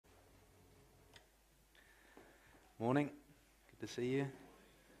Morning. Good to see you.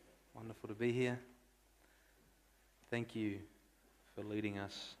 Wonderful to be here. Thank you for leading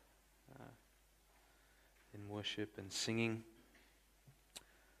us in worship and singing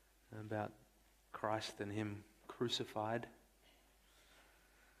about Christ and Him crucified.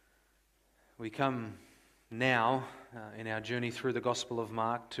 We come now in our journey through the Gospel of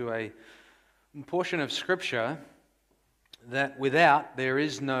Mark to a portion of Scripture that without there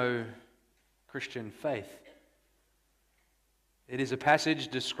is no Christian faith. It is a passage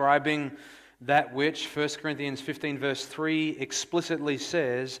describing that which 1 Corinthians 15 verse 3 explicitly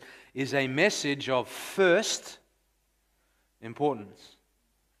says is a message of first importance.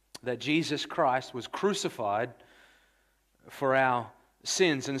 That Jesus Christ was crucified for our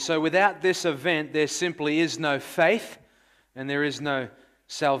sins. And so without this event, there simply is no faith and there is no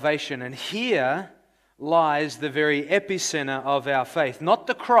salvation. And here lies the very epicenter of our faith. Not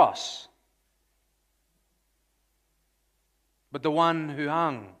the cross, but the one who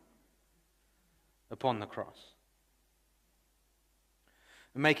hung upon the cross,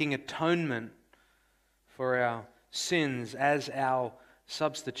 making atonement for our sins as our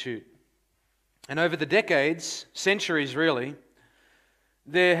substitute. And over the decades, centuries really,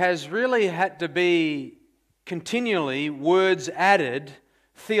 there has really had to be continually words added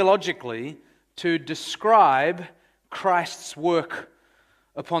theologically to describe Christ's work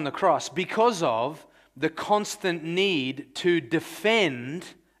upon the cross because of the constant need to defend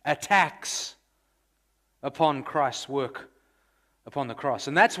attacks upon Christ's work upon the cross.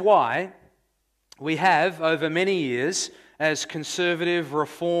 And that's why we have, over many years, as conservative,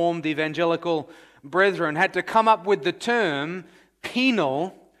 reformed, evangelical brethren, had to come up with the term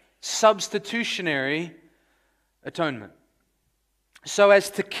penal substitutionary atonement, so as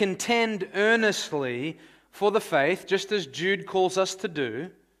to contend earnestly for the faith, just as Jude calls us to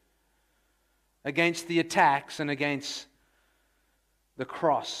do, against the attacks and against the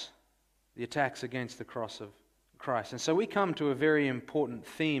cross, the attacks against the cross of Christ. And so we come to a very important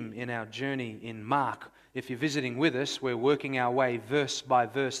theme in our journey in Mark. If you're visiting with us, we're working our way verse by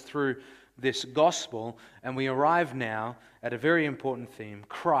verse through this gospel, and we arrive now at a very important theme,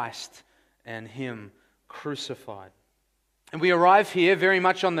 Christ and Him crucified. And we arrive here very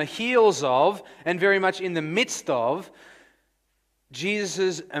much on the heels of, and very much in the midst of,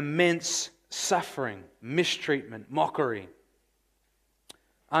 Jesus' immense suffering, mistreatment, mockery,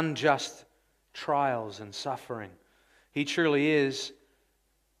 unjust trials and suffering. He truly is,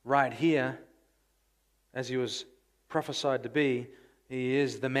 right here, as He was prophesied to be, He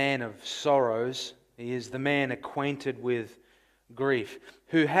is the man of sorrows. He is the man acquainted with grief,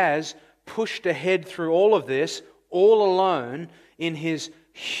 who has pushed ahead through all of this, all alone in His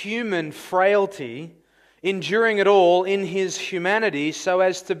human frailty, enduring it all in His humanity so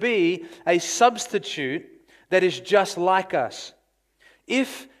as to be a substitute that is just like us.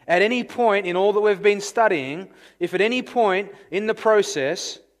 If at any point in all that we've been studying, if at any point in the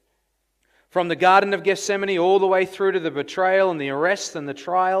process, from the Garden of Gethsemane all the way through to the betrayal and the arrests and the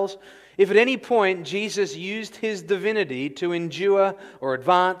trials, if at any point Jesus used His divinity to endure or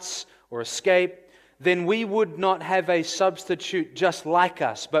advance or escape, then we would not have a substitute just like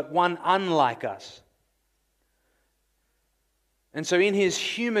us, but one unlike us. And so in His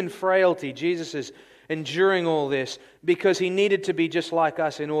human frailty, Jesus is enduring all this because He needed to be just like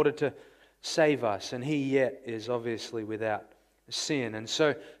us in order to save us. And He yet is obviously without sin. And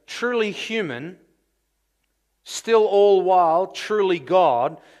so truly human, still all while truly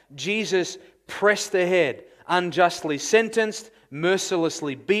God, Jesus pressed ahead, unjustly sentenced,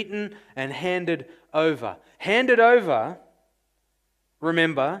 mercilessly beaten, and handed over. Handed over,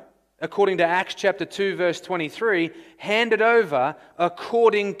 remember, according to Acts chapter 2 verse 23, handed over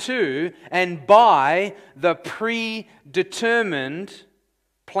according to and by the predetermined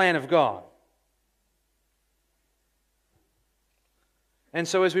plan of God. And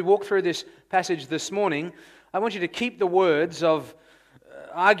so as we walk through this passage this morning, I want you to keep the words of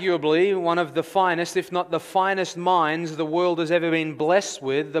arguably one of the finest, if not the finest minds the world has ever been blessed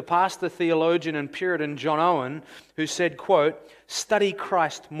with, the pastor, theologian and Puritan John Owen, who said, quote, "Study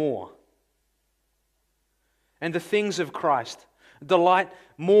Christ more and the things of Christ. Delight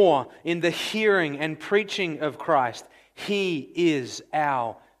more in the hearing and preaching of Christ. He is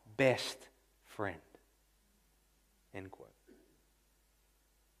our best friend." End quote.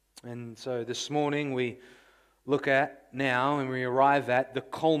 And so this morning we look at now and we arrive at the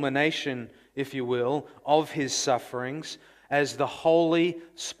culmination, if you will, of His sufferings as the holy,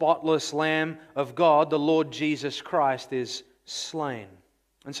 spotless Lamb of God, the Lord Jesus Christ, is slain.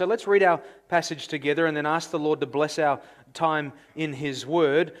 And so let's read our passage together and then ask the Lord to bless our time in His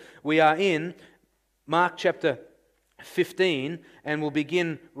Word. We are in Mark chapter 15, and we'll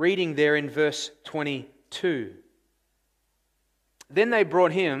begin reading there in verse 22. Then they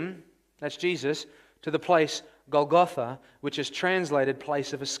brought him, that's Jesus, to the place Golgotha, which is translated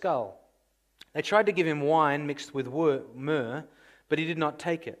place of a skull. They tried to give him wine mixed with myrrh, but he did not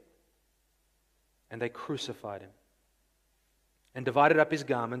take it. And they crucified him and divided up his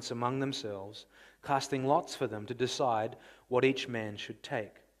garments among themselves, casting lots for them to decide what each man should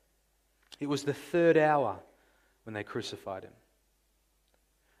take. It was the 3rd hour when they crucified him.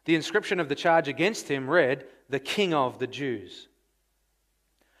 The inscription of the charge against him read, "The King of the Jews."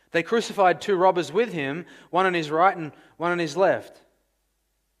 They crucified 2 robbers with him, one on his right and one on his left.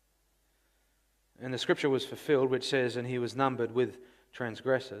 And the scripture was fulfilled, which says, "And he was numbered with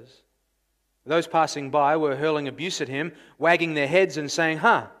transgressors." Those passing by were hurling abuse at him, wagging their heads and saying,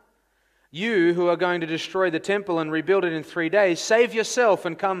 "You who are going to destroy the temple and rebuild it in 3 days, save yourself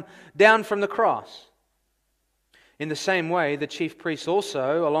and come down from the cross." In the same way, the chief priests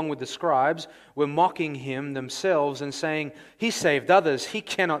also, along with the scribes, were mocking him themselves and saying, "He saved others, he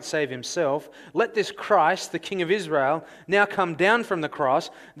cannot save himself. Let this Christ, the King of Israel, now come down from the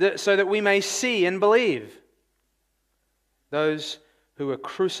cross so that we may see and believe." Those who were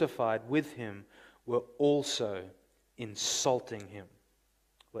crucified with him were also insulting him.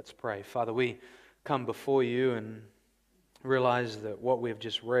 Let's pray. Father, we come before you and realize that what we've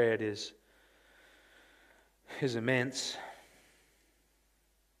just read is immense.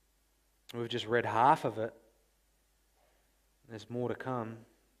 We've just read half of it. There's more to come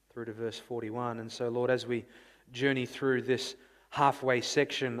through to verse 41. And so, Lord, as we journey through this halfway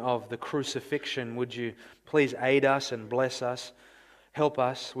section of the crucifixion, would you please aid us and bless us, help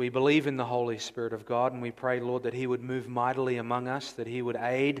us. We believe in the Holy Spirit of God, and we pray, Lord, that He would move mightily among us, that He would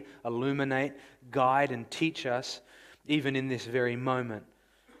aid, illuminate, guide, and teach us, even in this very moment.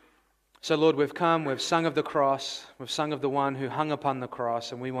 So, Lord, we've come, we've sung of the cross, we've sung of the one who hung upon the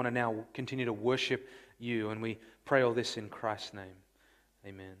cross, and we want to now continue to worship you, and we pray all this in Christ's name.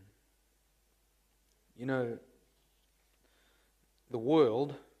 Amen. You know, the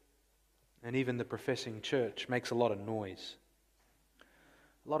world, and even the professing church, makes a lot of noise.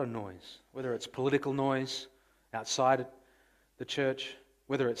 A lot of noise. Whether it's political noise outside the church,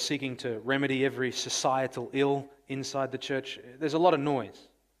 whether it's seeking to remedy every societal ill inside the church, there's a lot of noise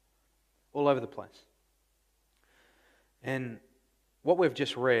all over the place. And what we've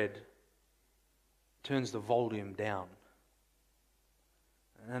just read turns the volume down.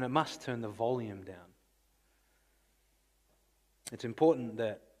 And it must turn the volume down. It's important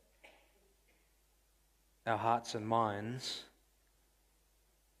that our hearts and minds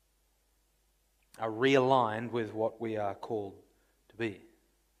are realigned with what we are called to be.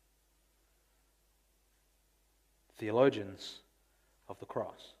 Theologians of the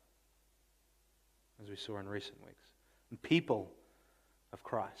cross, as we saw in recent weeks, and people of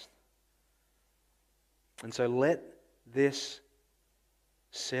Christ. And so let this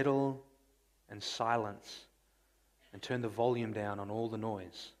settle and silence and turn the volume down on all the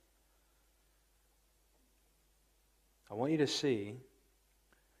noise. I want you to see,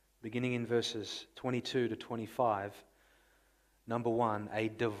 beginning in verses 22 to 25, number one, a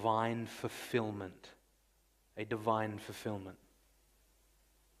divine fulfillment. A divine fulfillment.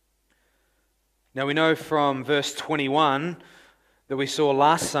 Now we know from verse 21 that we saw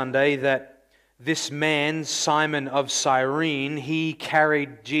last Sunday that this man, Simon of Cyrene, he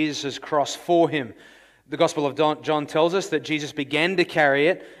carried Jesus' cross for him. The Gospel of John tells us that Jesus began to carry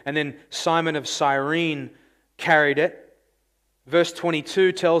it, and then Simon of Cyrene carried it. Verse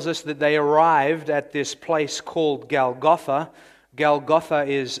 22 tells us that they arrived at this place called Golgotha. Golgotha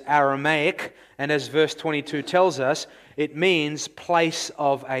is Aramaic, and as verse 22 tells us, it means place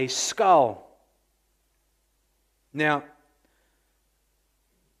of a skull. Now,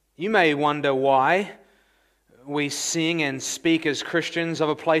 you may wonder why we sing and speak as Christians of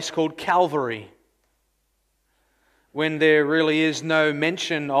a place called Calvary, when there really is no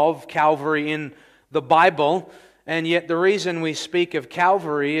mention of Calvary in the Bible. And yet the reason we speak of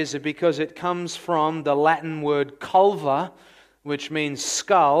Calvary is because it comes from the Latin word culva, which means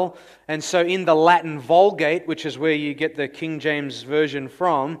skull. And so in the Latin Vulgate, which is where you get the King James Version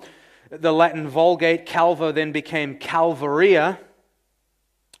from, the Latin Vulgate, Calva then became Calvaria.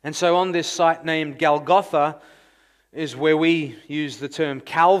 And so on this site named Golgotha is where we use the term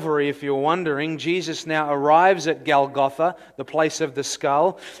Calvary, if you're wondering. Jesus now arrives at Golgotha, the place of the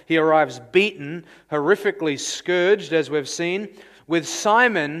skull. He arrives beaten, horrifically scourged, as we've seen, with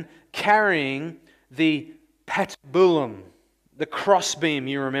Simon carrying the patibulum, the crossbeam,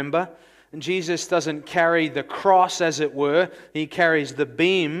 you remember. And Jesus doesn't carry the cross, as it were. He carries the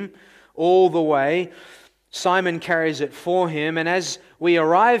beam all the way. Simon carries it for him, and as we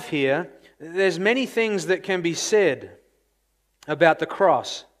arrive here, there's many things that can be said about the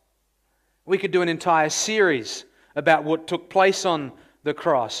cross. We could do an entire series about what took place on the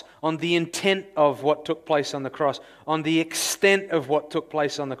cross, on the intent of what took place on the cross, on the extent of what took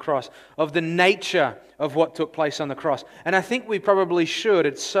place on the cross, of the nature of what took place on the cross. And I think we probably should.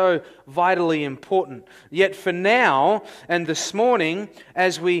 It's so vitally important. Yet for now and this morning,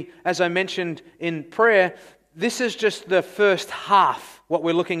 as I mentioned in prayer, this is just the first half, what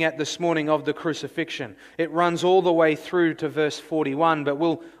we're looking at this morning of the crucifixion. It runs all the way through to verse 41, but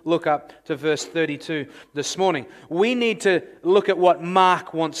we'll look up to verse 32 this morning. We need to look at what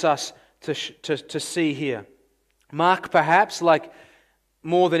Mark wants us to see here. Mark, perhaps, like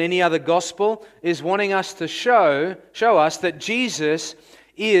more than any other gospel, is wanting us to show us that Jesus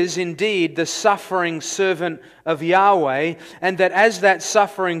is indeed the suffering servant of Yahweh, and that as that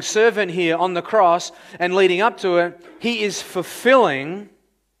suffering servant here on the cross and leading up to it, He is fulfilling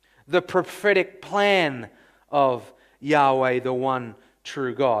the prophetic plan of Yahweh, the one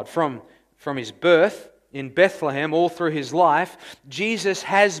true God. From His birth in Bethlehem, all through His life, Jesus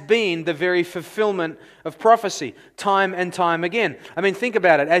has been the very fulfillment of prophecy, time and time again. I mean, think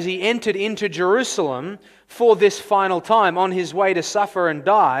about it. As He entered into Jerusalem for this final time, on His way to suffer and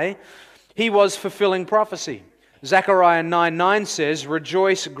die, He was fulfilling prophecy. Zechariah 9:9 says,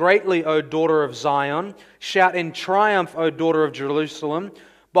 "Rejoice greatly, O daughter of Zion. Shout in triumph, O daughter of Jerusalem.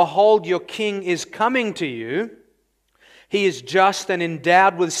 Behold, your king is coming to you. He is just and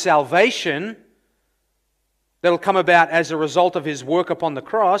endowed with salvation." That'll come about as a result of His work upon the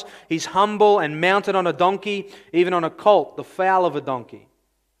cross. He's humble and mounted on a donkey, even on a colt, the foal of a donkey.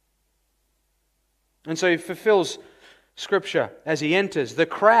 And so He fulfills Scripture as He enters. The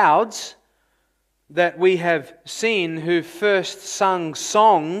crowds that we have seen who first sung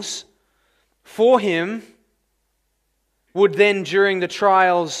songs for Him would then, during the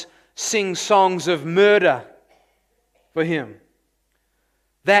trials, sing songs of murder for Him.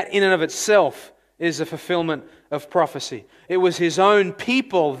 That in and of itself is a fulfillment of prophecy. It was His own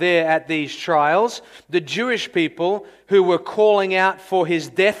people there at these trials, the Jewish people who were calling out for His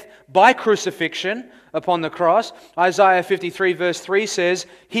death by crucifixion upon the cross. Isaiah 53 verse 3 says,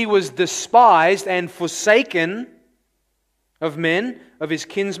 "He was despised and forsaken of men, of His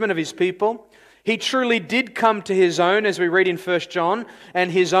kinsmen, of His people. He truly did come to His own," as we read in 1 John,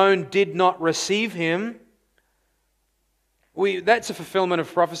 "and His own did not receive Him." That's a fulfillment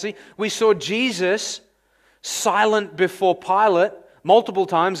of prophecy. We saw Jesus silent before Pilate multiple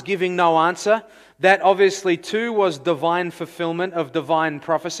times, giving no answer. That obviously too was divine fulfillment of divine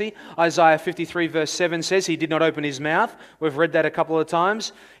prophecy. Isaiah 53 verse 7 says He did not open His mouth. We've read that a couple of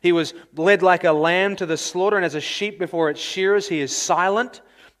times. He was led like a lamb to the slaughter, and as a sheep before its shearers, He is silent,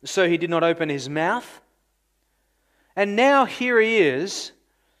 so He did not open His mouth. And now here He is,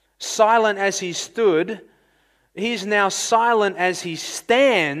 silent as He stood. He's now silent as He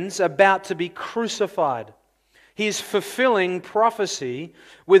stands about to be crucified. He's fulfilling prophecy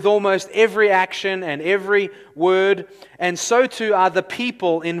with almost every action and every word, and so too are the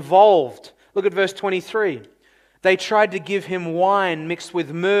people involved. Look at verse 23. They tried to give Him wine mixed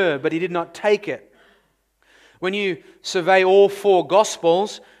with myrrh, but He did not take it. When you survey all four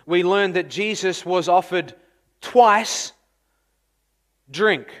Gospels, we learn that Jesus was offered twice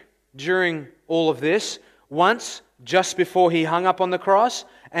drink during all of this. Once, just before He hung up on the cross,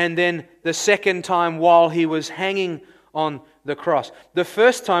 and then the second time while He was hanging on the cross. The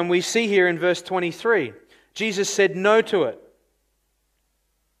first time we see here in verse 23, Jesus said no to it.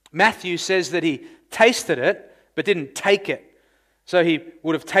 Matthew says that He tasted it, but didn't take it. So He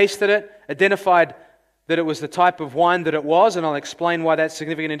would have tasted it, identified that it was the type of wine that it was, and I'll explain why that's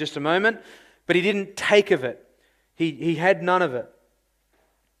significant in just a moment, but He didn't take of it. He had none of it.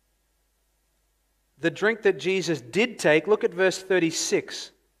 The drink that Jesus did take, look at verse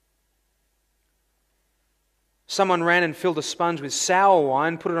 36. Someone ran and filled a sponge with sour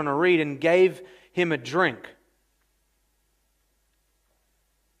wine, put it on a reed, and gave Him a drink.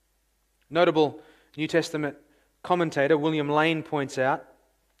 Notable New Testament commentator William Lane points out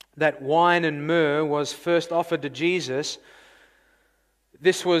that wine and myrrh was first offered to Jesus.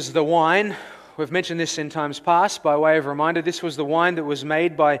 This was the wine. We've mentioned this in times past by way of reminder. This was the wine that was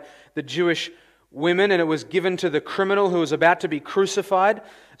made by the Jewish women, and it was given to the criminal who was about to be crucified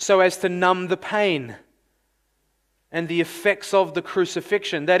so as to numb the pain and the effects of the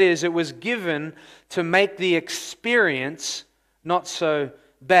crucifixion. That is, it was given to make the experience not so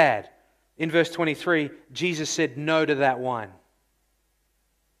bad. In verse 23, Jesus said no to that wine.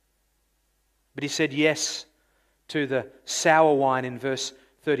 But He said yes to the sour wine in verse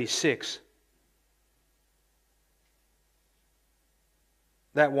 36.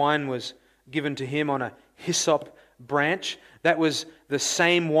 That wine was given to him on a hyssop branch. That was the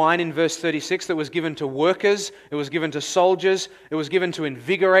same wine in verse 36 that was given to workers. It was given to soldiers. It was given to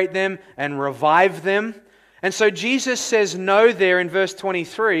invigorate them and revive them. And so Jesus says no there in verse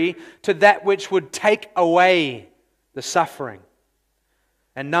 23 to that which would take away the suffering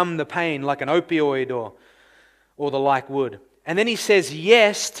and numb the pain like an opioid or the like would. And then he says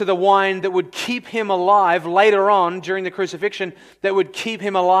yes to the wine that would keep him alive later on during the crucifixion, that would keep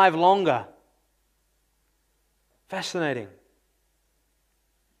him alive longer. Fascinating.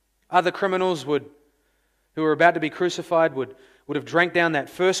 Other criminals who were about to be crucified would have drank down that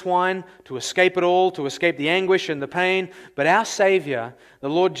first wine to escape it all, to escape the anguish and the pain. But our Savior, the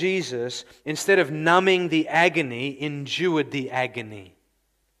Lord Jesus, instead of numbing the agony, endured the agony.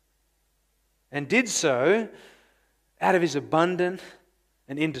 And did so out of His abundant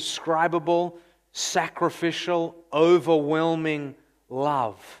and indescribable, sacrificial, overwhelming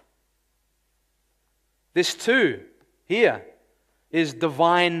love. This too, here, is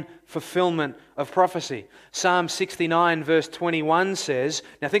divine fulfillment of prophecy. Psalm 69 verse 21 says,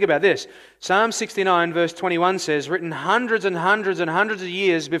 now think about this, Psalm 69 verse 21 says, written hundreds and hundreds and hundreds of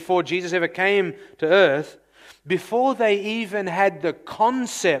years before Jesus ever came to earth, before they even had the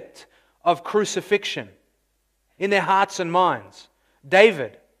concept of crucifixion in their hearts and minds.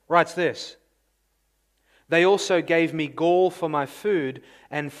 David writes this, they also gave me gall for my food,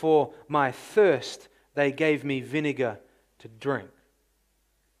 and for my thirst they gave me vinegar to drink.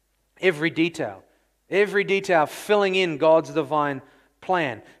 Every detail filling in God's divine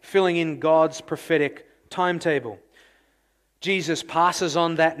plan, filling in God's prophetic timetable. Jesus passes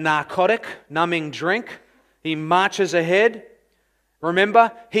on that narcotic, numbing drink. He marches ahead.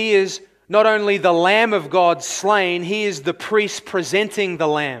 Remember, He is not only the Lamb of God slain, He is the priest presenting the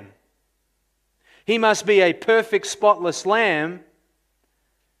Lamb. He must be a perfect, spotless Lamb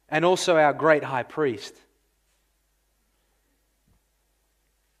and also our great high priest.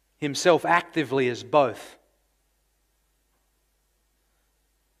 Himself actively as both.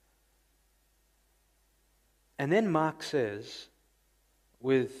 And then Mark says,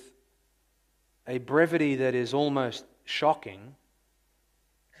 with a brevity that is almost shocking,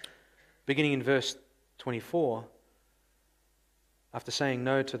 beginning in verse 24, after saying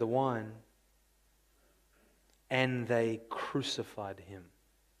no to the wine, and they crucified Him.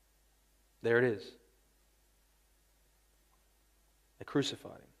 There it is. They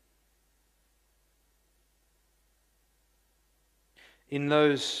crucified Him. In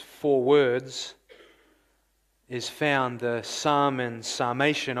those four words is found the sum and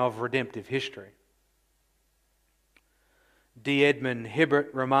summation of redemptive history. D. Edmund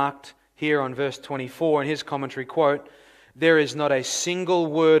Hibbert remarked here on verse 24 in his commentary, quote, there is not a single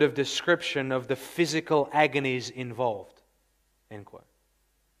word of description of the physical agonies involved, end quote.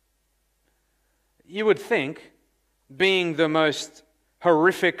 You would think, being the most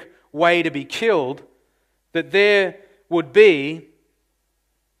horrific way to be killed, that there would be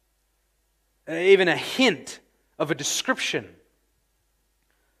even a hint of a description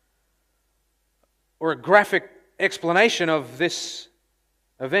or a graphic explanation of this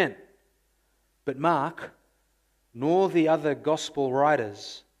event. But Mark, nor the other gospel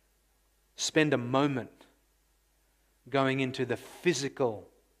writers, spend a moment going into the physical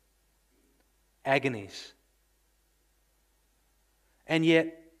agonies. And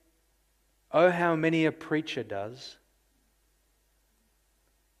yet, oh, how many a preacher does.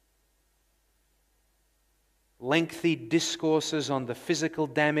 Lengthy discourses on the physical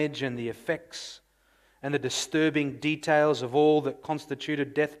damage and the effects and the disturbing details of all that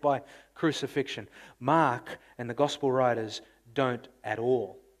constituted death by crucifixion. Mark and the gospel writers don't at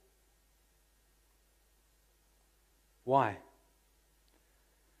all. Why?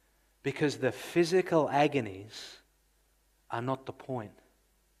 Because the physical agonies are not the point.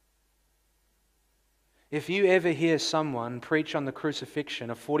 If you ever hear someone preach on the crucifixion,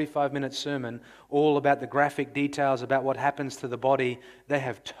 a 45-minute sermon, all about the graphic details about what happens to the body, they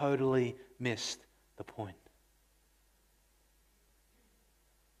have totally missed the point.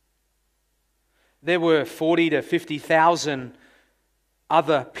 There were 40 to 50,000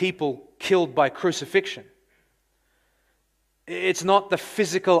 other people killed by crucifixion. It's not the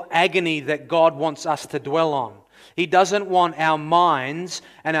physical agony that God wants us to dwell on. He doesn't want our minds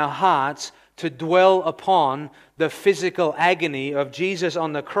and our hearts to dwell upon the physical agony of Jesus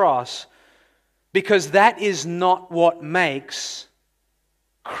on the cross, because that is not what makes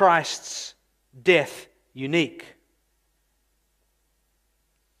Christ's death unique.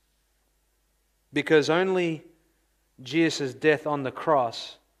 Because only Jesus' death on the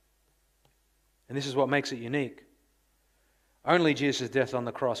cross, and this is what makes it unique, Only Jesus' death on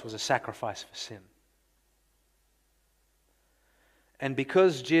the cross was a sacrifice for sin. And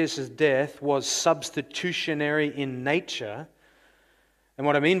because Jesus' death was substitutionary in nature, and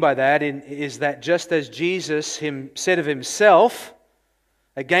what I mean by that is that just as Jesus said of himself,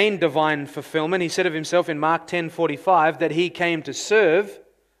 again divine fulfillment, he said of himself in Mark 10:45 that he came to serve,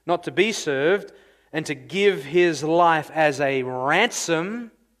 not to be served, and to give his life as a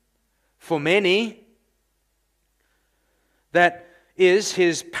ransom for many. That is,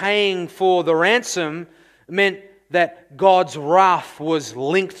 his paying for the ransom meant that God's wrath was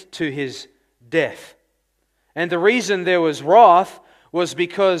linked to his death. And the reason there was wrath was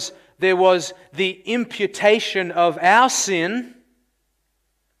because there was the imputation of our sin,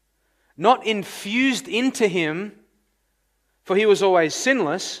 not infused into him, for he was always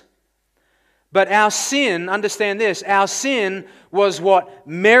sinless, but our sin, understand this, our sin was what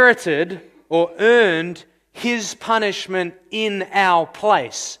merited or earned his punishment in our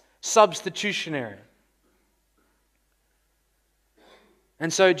place, substitutionary.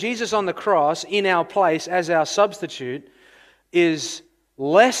 And so Jesus on the cross, in our place, as our substitute, is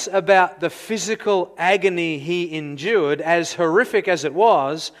less about the physical agony he endured, as horrific as it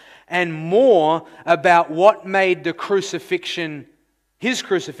was, and more about what made the crucifixion, his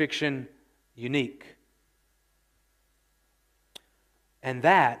crucifixion, unique. And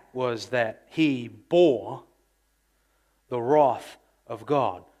that was that he bore the wrath of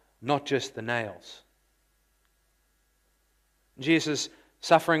God, not just the nails. Jesus'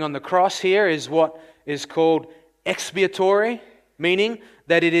 suffering on the cross here is what is called expiatory, meaning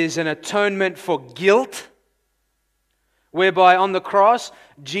that it is an atonement for guilt, whereby on the cross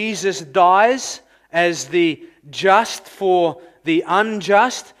Jesus dies as the just for the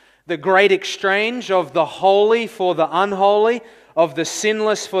unjust, the great exchange of the holy for the unholy, of the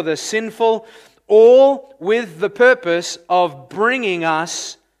sinless for the sinful, all with the purpose of bringing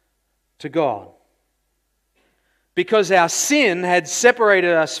us to God. Because our sin had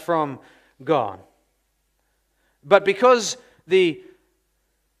separated us from God. But because the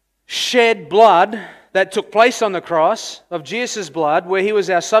shed blood that took place on the cross, of Jesus' blood, where he was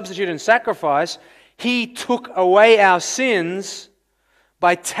our substitute and sacrifice, he took away our sins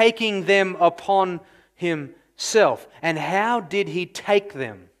by taking them upon himself. And how did he take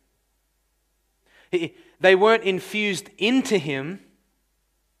them? They weren't infused into him.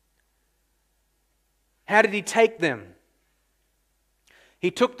 How did he take them?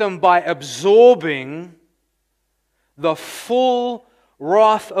 He took them by absorbing the full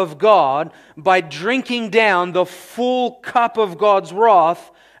wrath of God, by drinking down the full cup of God's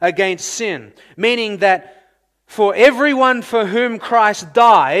wrath against sin. Meaning that for everyone for whom Christ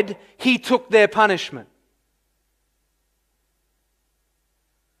died, he took their punishment.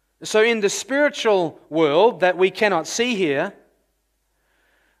 So in the spiritual world that we cannot see here,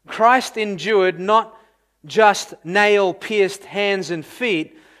 Christ endured not just nail-pierced hands and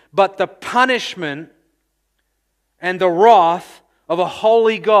feet, but the punishment and the wrath of a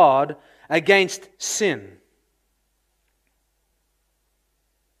holy God against sin.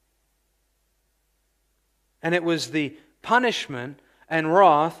 And it was the punishment and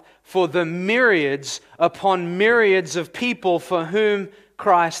wrath for the myriads upon myriads of people for whom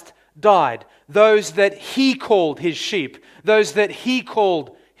Christ died. Those that he called his sheep. Those that he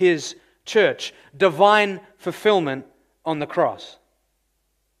called his church. Divine fulfillment on the cross.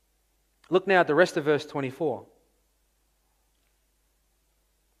 Look now at the rest of verse 24.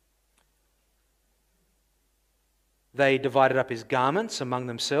 They divided up his garments among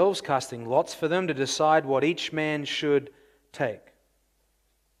themselves, casting lots for them to decide what each man should take.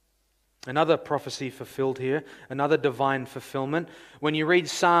 Another prophecy fulfilled here, another divine fulfillment. When you read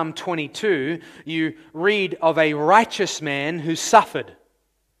Psalm 22, you read of a righteous man who suffered.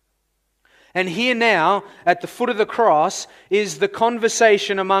 And here now, at the foot of the cross, is the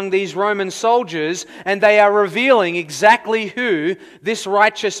conversation among these Roman soldiers, and they are revealing exactly who this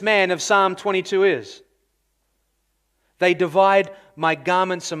righteous man of Psalm 22 is. They divide my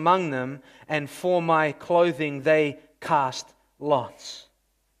garments among them, and for my clothing they cast lots.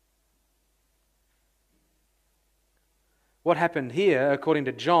 What happened here, according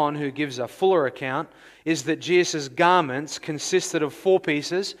to John, who gives a fuller account, is that Jesus' garments consisted of 4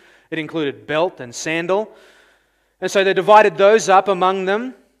 pieces. It included belt and sandal. And so they divided those up among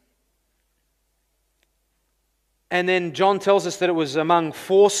them. And then John tells us that it was among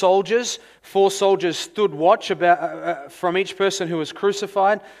 4 soldiers. 4 soldiers stood watch from each person who was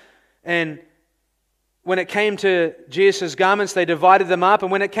crucified. And when it came to Jesus' garments, they divided them up.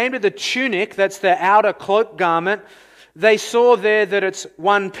 And when it came to the tunic, that's the outer cloak garment, they saw there that it's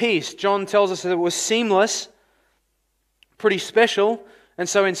one piece. John tells us that it was seamless, pretty special. And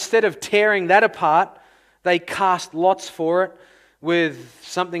so instead of tearing that apart, they cast lots for it with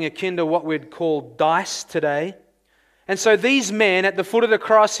something akin to what we'd call dice today. And so these men at the foot of the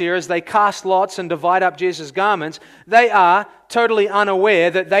cross here, as they cast lots and divide up Jesus' garments, they are totally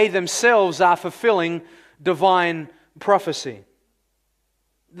unaware that they themselves are fulfilling divine prophecy.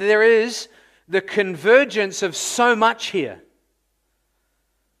 There is the convergence of so much here.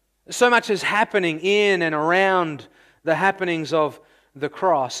 So much is happening in and around the happenings of the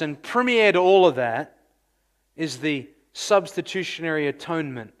cross. And premier to all of that is the substitutionary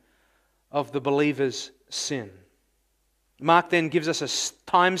atonement of the believer's sin. Mark then gives us a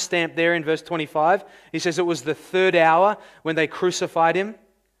time stamp there in verse 25. He says it was the 3rd hour when they crucified him.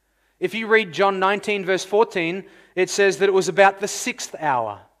 If you read John 19 verse 14, it says that it was about the 6th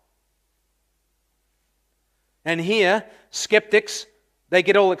hour. And here, skeptics, they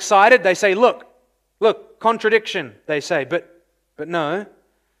get all excited. They say, look, contradiction, they say. But no.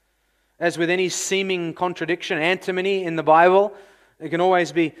 As with any seeming contradiction, antimony in the Bible, it can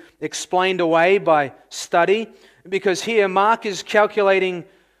always be explained away by study. Because here Mark is calculating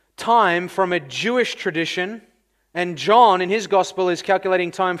time from a Jewish tradition, and John in his gospel is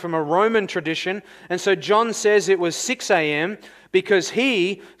calculating time from a Roman tradition. And so John says it was 6 a.m. because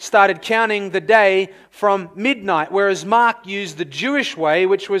he started counting the day from midnight, whereas Mark used the Jewish way,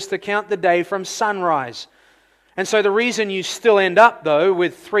 which was to count the day from sunrise. And so the reason you still end up, though,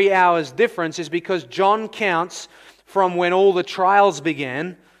 with 3 hours difference is because John counts from when all the trials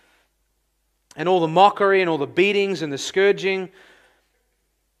began, and all the mockery and all the beatings and the scourging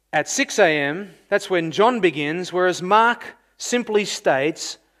at 6 a.m., that's when John begins, whereas Mark simply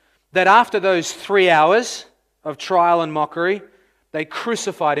states that after those 3 hours of trial and mockery, they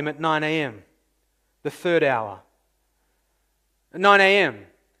crucified him at 9 a.m., the 3rd hour. At 9 a.m.,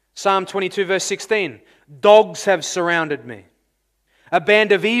 Psalm 22 verse 16, dogs have surrounded me. A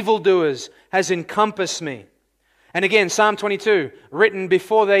band of evildoers has encompassed me. And again, Psalm 22, written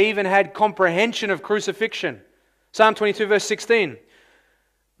before they even had comprehension of crucifixion. Psalm 22 verse 16.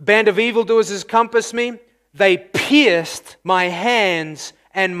 Band of evildoers has compassed me. They pierced my hands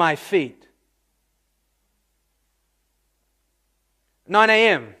and my feet. 9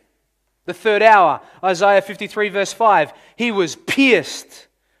 a.m., the 3rd hour, Isaiah 53 verse 5. He was pierced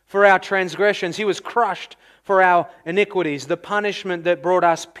for our transgressions. He was crushed for our iniquities. The punishment that brought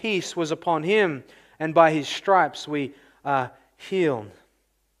us peace was upon Him, and by His stripes we are healed.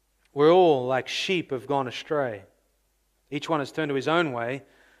 We're all like sheep have gone astray. Each one has turned to his own way,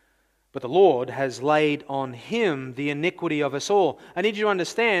 but the Lord has laid on Him the iniquity of us all. I need you to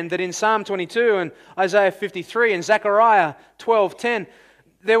understand that in Psalm 22 and Isaiah 53 and Zechariah 12:10,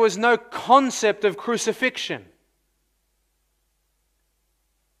 there was no concept of crucifixion.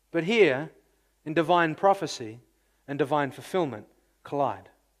 But here, in divine prophecy and divine fulfillment, collide.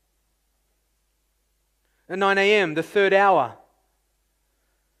 At 9 a.m., the 3rd hour,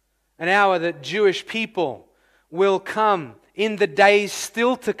 an hour that Jewish people will come in the days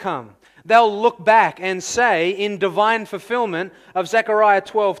still to come. They'll look back and say, in divine fulfillment of Zechariah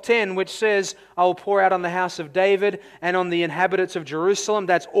 12:10, which says, I will pour out on the house of David and on the inhabitants of Jerusalem,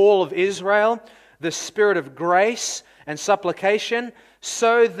 that's all of Israel, the spirit of grace and supplication,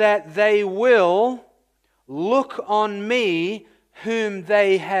 so that they will look on me whom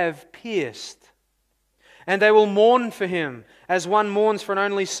they have pierced. And they will mourn for him as one mourns for an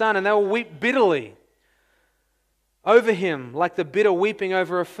only son, and they will weep bitterly over him like the bitter weeping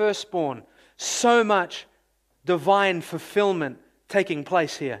over a firstborn. So much divine fulfillment taking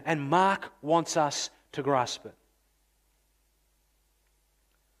place here. And Mark wants us to grasp it.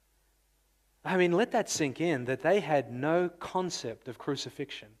 I mean, let that sink in, that they had no concept of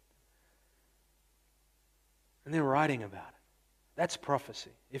crucifixion. And they're writing about it. That's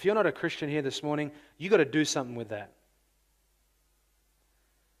prophecy. If you're not a Christian here this morning, you've got to do something with that.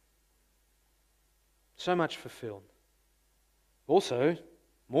 So much fulfilled. Also,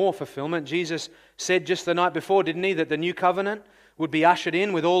 more fulfillment. Jesus said just the night before, didn't He, that the new covenant would be ushered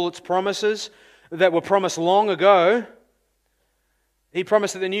in with all its promises that were promised long ago. He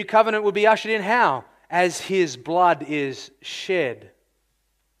promised that the new covenant would be ushered in how? As His blood is shed.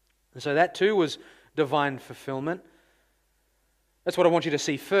 And so that too was divine fulfillment. That's what I want you to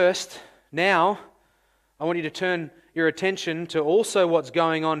see first. Now, I want you to turn your attention to also what's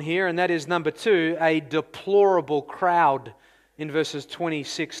going on here, and that is number 2, a deplorable crowd in verses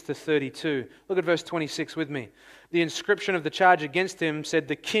 26 to 32. Look at verse 26 with me. The inscription of the charge against Him said,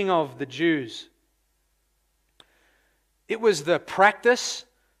 the King of the Jews. It was the practice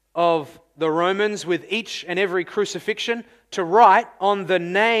of the Romans with each and every crucifixion to write on the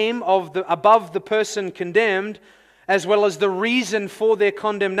name of above the person condemned as well as the reason for their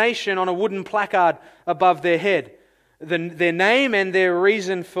condemnation on a wooden placard above their head. Their name and their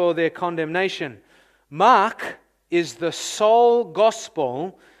reason for their condemnation. Mark is the sole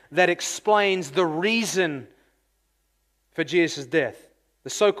gospel that explains the reason for Jesus' death. The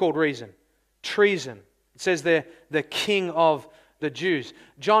so-called reason. Treason. It says they're the king of the Jews.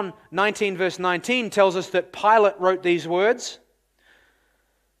 John 19 verse 19 tells us that Pilate wrote these words,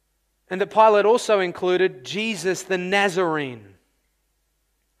 and that Pilate also included Jesus the Nazarene.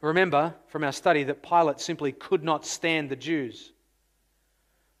 Remember from our study that Pilate simply could not stand the Jews.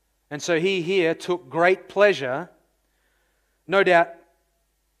 And so he here took great pleasure, no doubt,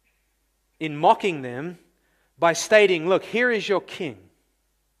 in mocking them by stating, look, here is your king.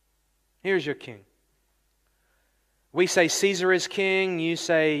 Here is your king. We say Caesar is king, you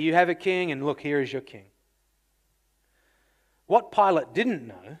say you have a king, and look, here is your king. What Pilate didn't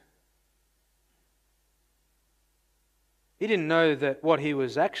know, he didn't know that what he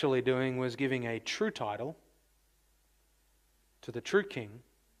was actually doing was giving a true title to the true king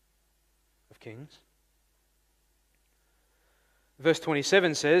of kings. Verse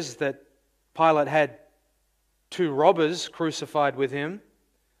 27 says that Pilate had 2 robbers crucified with him,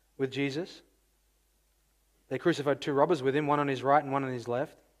 with Jesus. They crucified 2 robbers with him, one on his right and one on his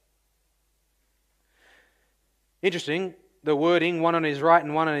left. Interesting, the wording, one on his right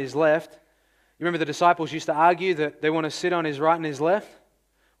and one on his left. You remember the disciples used to argue that they want to sit on his right and his left?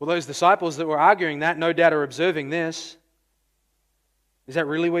 Well, those disciples that were arguing that no doubt are observing this. Is that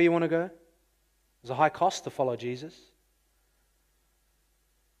really where you want to go? There's a high cost to follow Jesus.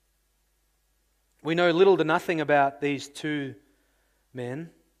 We know little to nothing about these 2 men,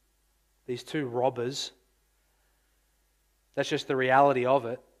 these 2 robbers. That's just the reality of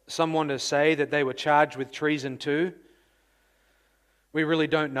it. Some want to say that they were charged with treason too. We really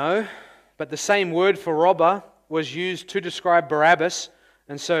don't know. But the same word for robber was used to describe Barabbas.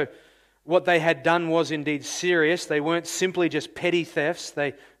 And so what they had done was indeed serious. They weren't simply just petty thefts.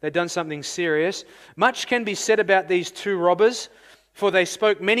 They'd done something serious. Much can be said about these 2 robbers, for they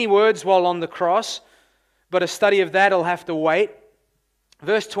spoke many words while on the cross. But a study of that will have to wait.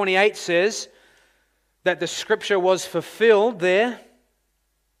 Verse 28 says that the scripture was fulfilled there,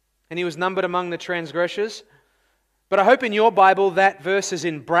 and he was numbered among the transgressors. But I hope in your Bible that verse is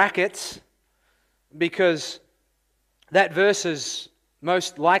in brackets, because that verse is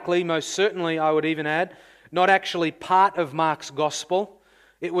most likely, most certainly, I would even add, not actually part of Mark's gospel.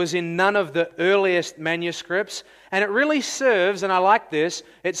 It was in none of the earliest manuscripts, and it really serves, and I like this,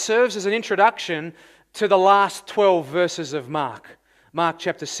 it serves as an introduction to the last 12 verses of Mark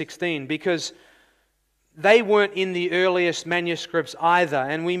chapter 16, because they weren't in the earliest manuscripts either,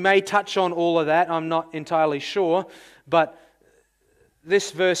 and we may touch on all of that, I'm not entirely sure, but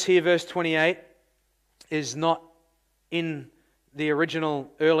this verse here, verse 28, is not in the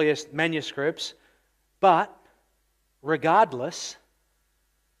original earliest manuscripts, but regardless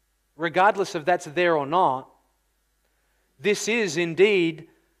if that's there or not, this is indeed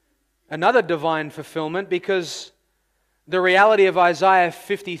another divine fulfillment, because the reality of Isaiah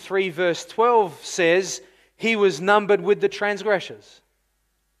 53 verse 12 says he was numbered with the transgressors.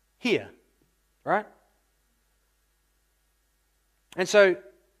 Here, right? And so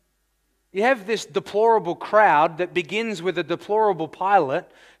you have this deplorable crowd that begins with a deplorable Pilate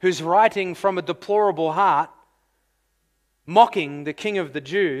who's writing from a deplorable heart, mocking the King of the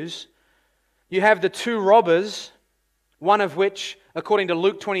Jews. You have the 2 robbers, one of which, according to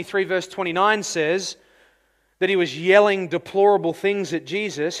Luke 23 verse 29, says that he was yelling deplorable things at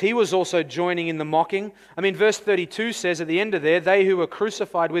Jesus. He was also joining in the mocking. I mean, verse 32 says at the end of there, they who were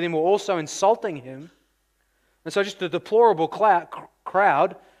crucified with him were also insulting him. And so just a deplorable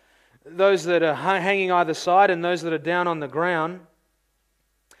crowd, those that are hanging either side and those that are down on the ground.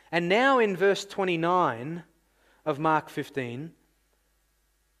 And now in verse 29 of Mark 15,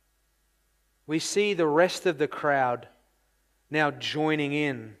 we see the rest of the crowd now joining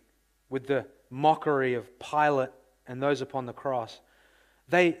in with the mockery of Pilate and those upon the cross.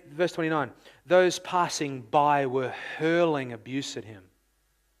 Verse 29, those passing by were hurling abuse at him.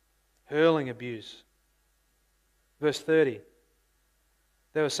 Hurling abuse. Verse 30,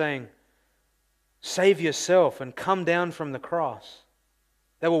 they were saying, save yourself and come down from the cross.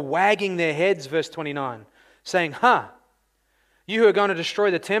 They were wagging their heads, verse 29, saying, you who are going to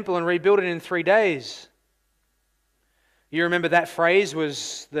destroy the temple and rebuild it in 3 days. You remember that phrase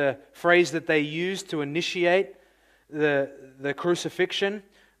was the phrase that they used to initiate the crucifixion.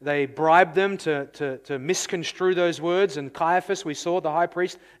 They bribed them to misconstrue those words, and Caiaphas, we saw, the high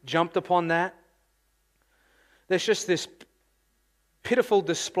priest, jumped upon that. There's just this pitiful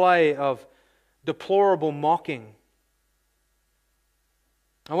display of deplorable mocking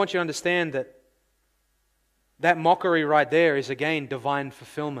I want you to understand that that mockery right there is again divine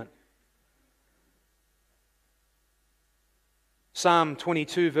fulfillment. Psalm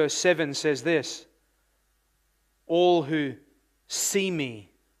 22 verse 7 says this, "All who see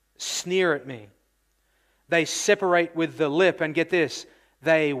me sneer at me. They separate with the lip," and get this,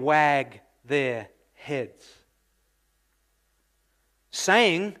 "they wag their heads."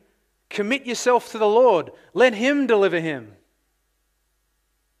 Saying, commit yourself to the Lord. Let Him deliver him.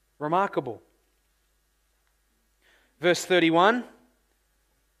 Remarkable. Verse 31.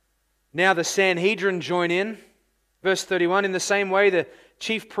 Now the Sanhedrin join in. Verse 31, in the same way the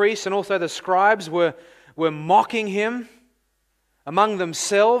chief priests and also the scribes were mocking him among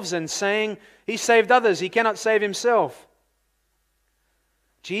themselves and saying, "He saved others, He cannot save Himself."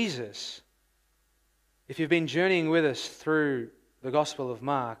 Jesus, if you've been journeying with us through the Gospel of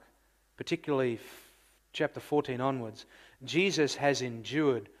Mark, particularly chapter 14 onwards, Jesus has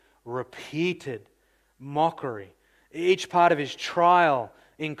endured repeated mockery. Each part of His trial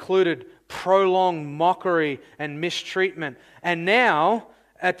included prolonged mockery and mistreatment. And now,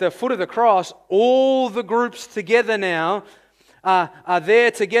 at the foot of the cross, all the groups together now are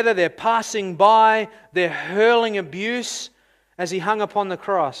there together. They're passing by. They're hurling abuse as He hung upon the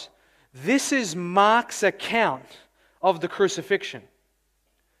cross. This is Mark's account of the crucifixion.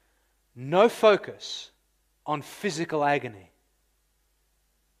 No focus on physical agony.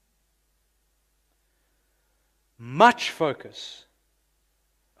 Much focus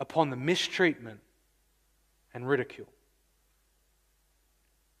upon the mistreatment and ridicule.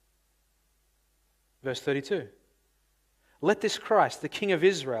 Verse 32. Let this Christ, the King of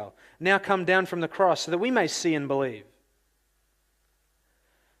Israel, now come down from the cross so that we may see and believe.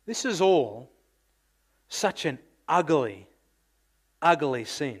 This is all such an ugly, ugly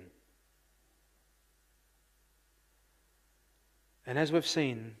scene. And as we've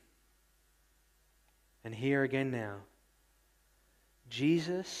seen, and here again now,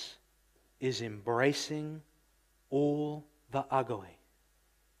 Jesus is embracing all the ugly.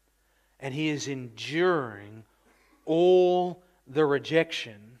 And He is enduring all the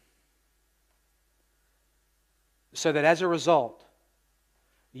rejection, so that as a result,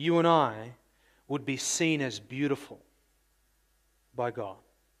 you and I would be seen as beautiful by God.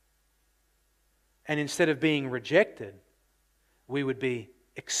 And instead of being rejected, we would be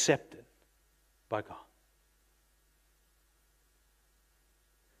accepted by God.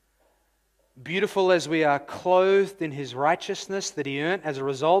 Beautiful as we are clothed in His righteousness that He earned as a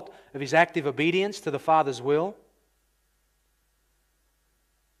result of His active obedience to the Father's will,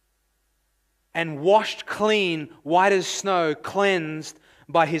 and washed clean, white as snow, cleansed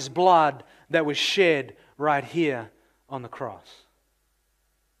by His blood that was shed right here on the cross.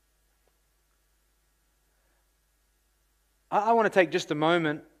 I want to take just a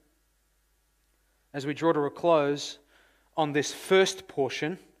moment as we draw to a close on this first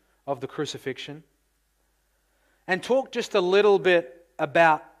portion of the crucifixion and talk just a little bit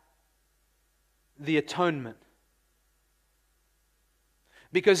about the atonement.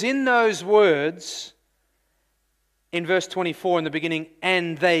 Because in those words, in verse 24 in the beginning,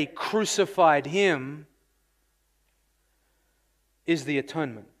 "and they crucified Him," is the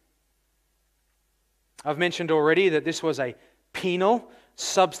atonement. I've mentioned already that this was a penal,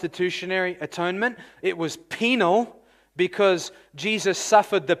 substitutionary atonement. It was penal because Jesus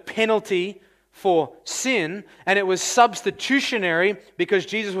suffered the penalty for sin, and it was substitutionary because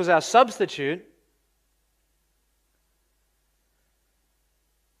Jesus was our substitute.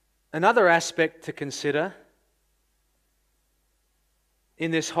 Another aspect to consider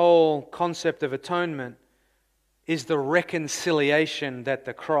in this whole concept of atonement is the reconciliation that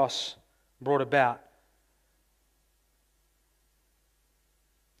the cross brought about.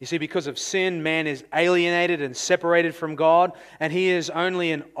 You see, because of sin, man is alienated and separated from God, and he is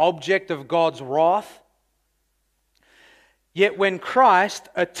only an object of God's wrath. Yet when Christ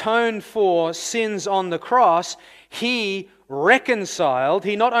atoned for sins on the cross, He reconciled.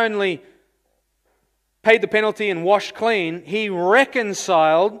 He not only paid the penalty and washed clean, He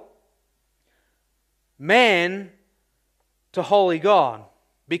reconciled man to holy God,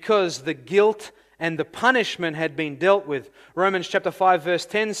 because the guilt and the punishment had been dealt with. Romans chapter 5 verse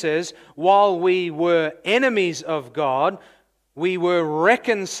 10 says, while we were enemies of God, we were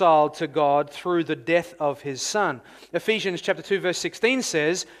reconciled to God through the death of His Son. Ephesians chapter 2 verse 16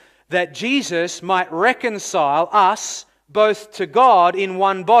 says that Jesus might reconcile us both to God in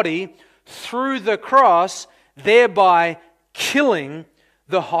one body through the cross, thereby killing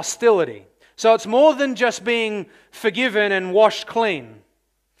the hostility. So it's more than just being forgiven and washed clean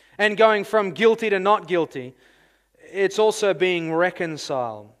and going from guilty to not guilty. it's also being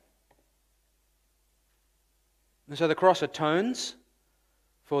reconciled. And so the cross atones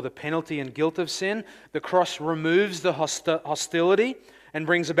for the penalty and guilt of sin. The cross removes the hostility and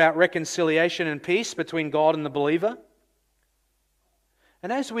brings about reconciliation and peace between God and the believer.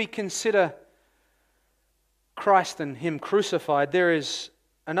 And as we consider Christ and Him crucified, there is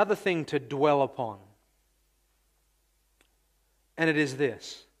another thing to dwell upon. And it is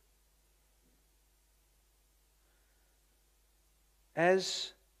this.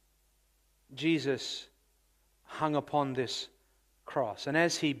 As Jesus hung upon this cross, and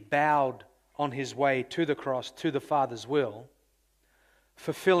as He bowed on His way to the cross, to the Father's will,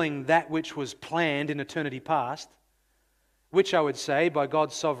 fulfilling that which was planned in eternity past, which I would say, by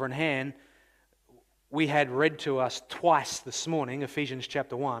God's sovereign hand, we had read to us twice this morning, Ephesians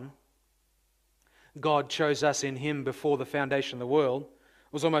chapter 1. God chose us in Him before the foundation of the world.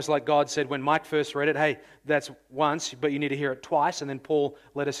 It was almost like God said when Mike first read it, hey, that's once, but you need to hear it twice, and then Paul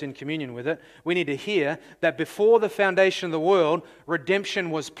led us in communion with it. We need to hear that before the foundation of the world,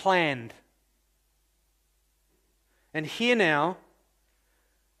 redemption was planned. And here now,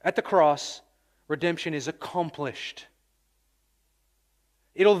 at the cross, redemption is accomplished.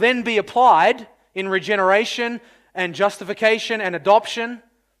 It'll then be applied in regeneration and justification and adoption.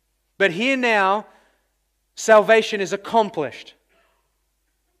 But here now, salvation is accomplished.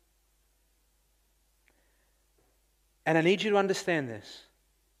 And I need you to understand this,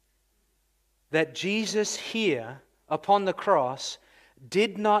 that Jesus here upon the cross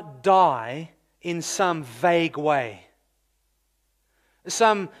did not die in some vague way.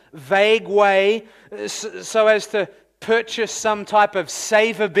 Some vague way so as to purchase some type of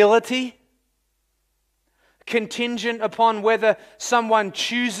savability, contingent upon whether someone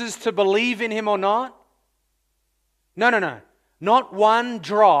chooses to believe in Him or not. No. Not one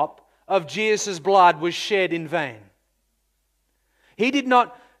drop of Jesus' blood was shed in vain. He did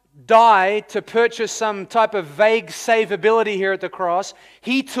not die to purchase some type of vague savability here at the cross.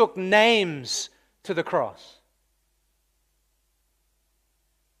 He took names to the cross.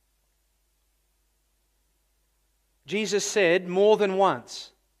 Jesus said more than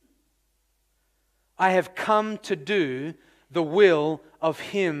once, I have come to do the will of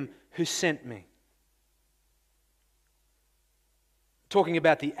Him who sent me. Talking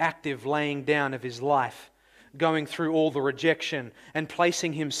about the active laying down of His life, going through all the rejection and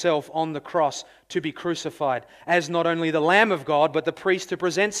placing Himself on the cross to be crucified as not only the Lamb of God, but the priest who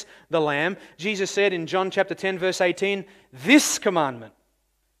presents the Lamb. Jesus said in John chapter 10 verse 18, this commandment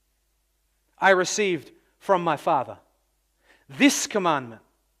I received from my Father. This commandment,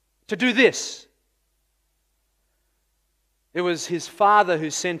 to do this. It was His Father who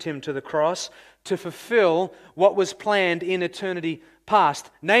sent Him to the cross to fulfill what was planned in eternity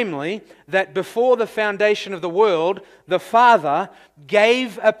past. Namely, that before the foundation of the world, the Father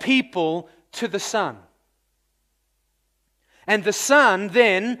gave a people to the Son. And the Son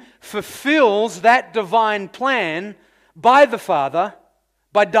then fulfills that divine plan by the Father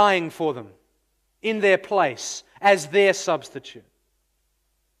by dying for them in their place as their substitute.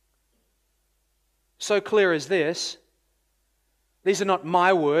 So clear as this. These are not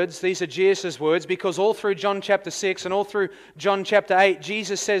my words, these are Jesus' words, because all through John chapter 6 and all through John chapter 8,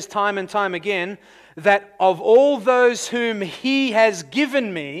 Jesus says time and time again that of all those whom He has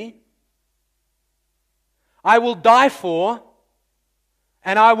given me, I will die for,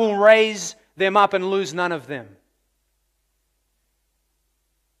 and I will raise them up and lose none of them.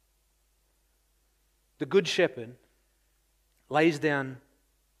 The Good Shepherd lays down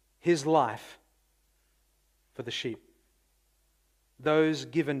His life for the sheep, those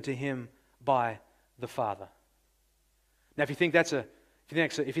given to Him by the Father. Now, if you think that's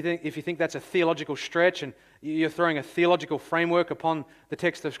a theological stretch and you're throwing a theological framework upon the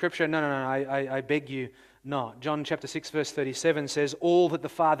text of Scripture, no, I beg you not. John chapter 6 verse 37 says, all that the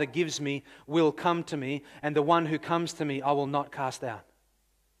Father gives me will come to me, and the one who comes to me I will not cast out.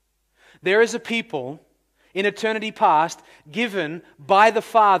 There is a people in eternity past given by the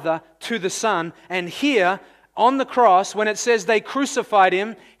Father to the Son, and here on the cross, when it says they crucified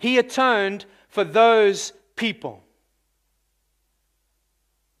Him, He atoned for those people.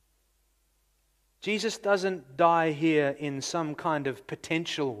 Jesus doesn't die here in some kind of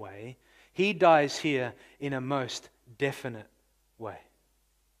potential way. He dies here in a most definite way,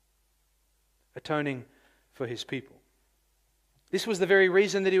 atoning for His people. This was the very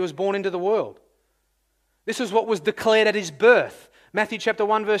reason that He was born into the world. This is what was declared at His birth. Matthew chapter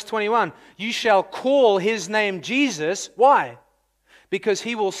 1 verse 21. You shall call His name Jesus. Why? Because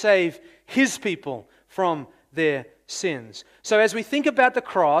He will save His people from their sins. So as we think about the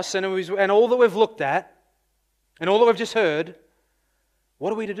cross and all that we've looked at, and all that we've just heard,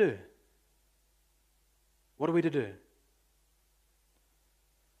 what are we to do? What are we to do?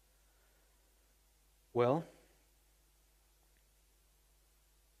 Well,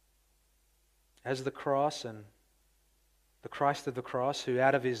 as the cross and the Christ of the cross, who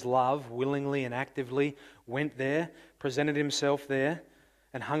out of his love willingly and actively went there, presented himself there,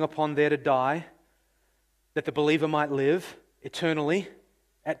 and hung upon there to die, that the believer might live eternally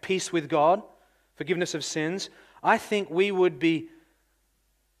at peace with God, forgiveness of sins, I think we would do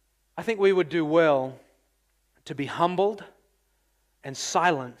well to be humbled and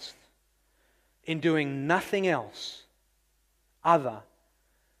silenced in doing nothing else other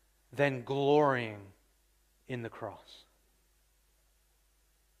than glorying in the cross.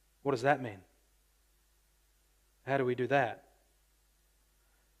 What does that mean? How do we do that?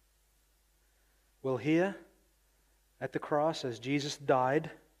 Well, here at the cross, as Jesus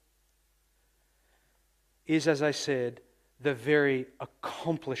died, is, as I said, the very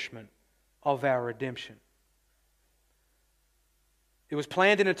accomplishment of our redemption. It was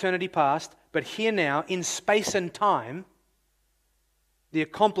planned in eternity past, but here now, in space and time, the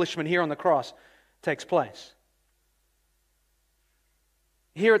accomplishment here on the cross takes place.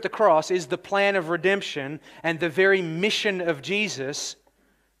 Here at the cross is the plan of redemption and the very mission of Jesus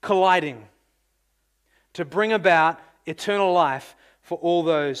colliding to bring about eternal life for all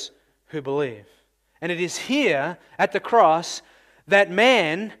those who believe. And it is here at the cross that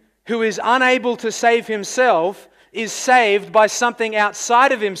man who is unable to save himself is saved by something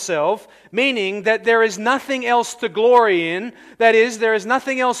outside of himself, meaning that there is nothing else to glory in, that is, there is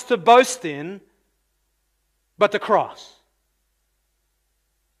nothing else to boast in but the cross.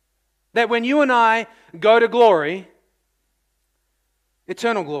 That when you and I go to glory,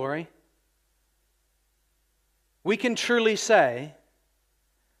 eternal glory, we can truly say,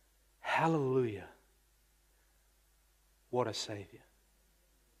 hallelujah, what a Savior.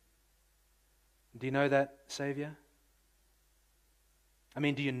 Do you know that Savior? I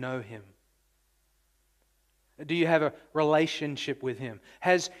mean, do you know Him? Do you have a relationship with Him?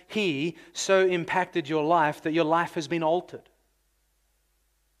 Has He so impacted your life that your life has been altered?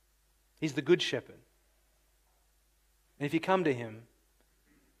 He's the Good Shepherd. And if you come to Him,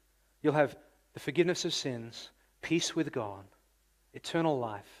 you'll have the forgiveness of sins, peace with God, eternal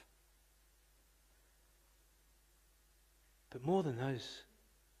life. But more than those,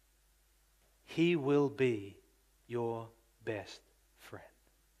 He will be your best friend.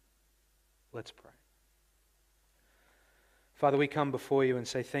 Let's pray. Father, we come before You and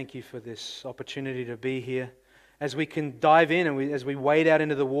say thank You for this opportunity to be here. As we can dive in and as we wade out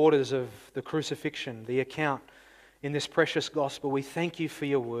into the waters of the crucifixion, the account in this precious gospel, we thank You for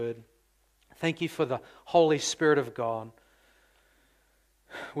Your word. Thank You for the Holy Spirit of God.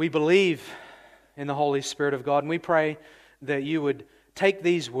 We believe in the Holy Spirit of God, and we pray that You would take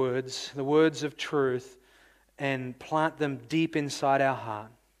these words, the words of truth, and plant them deep inside our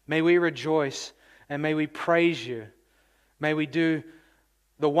heart. May we rejoice and may we praise You. May we do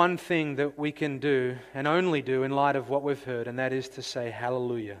the one thing that we can do and only do in light of what we've heard, and that is to say,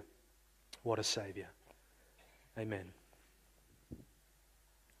 hallelujah, what a Savior. Amen.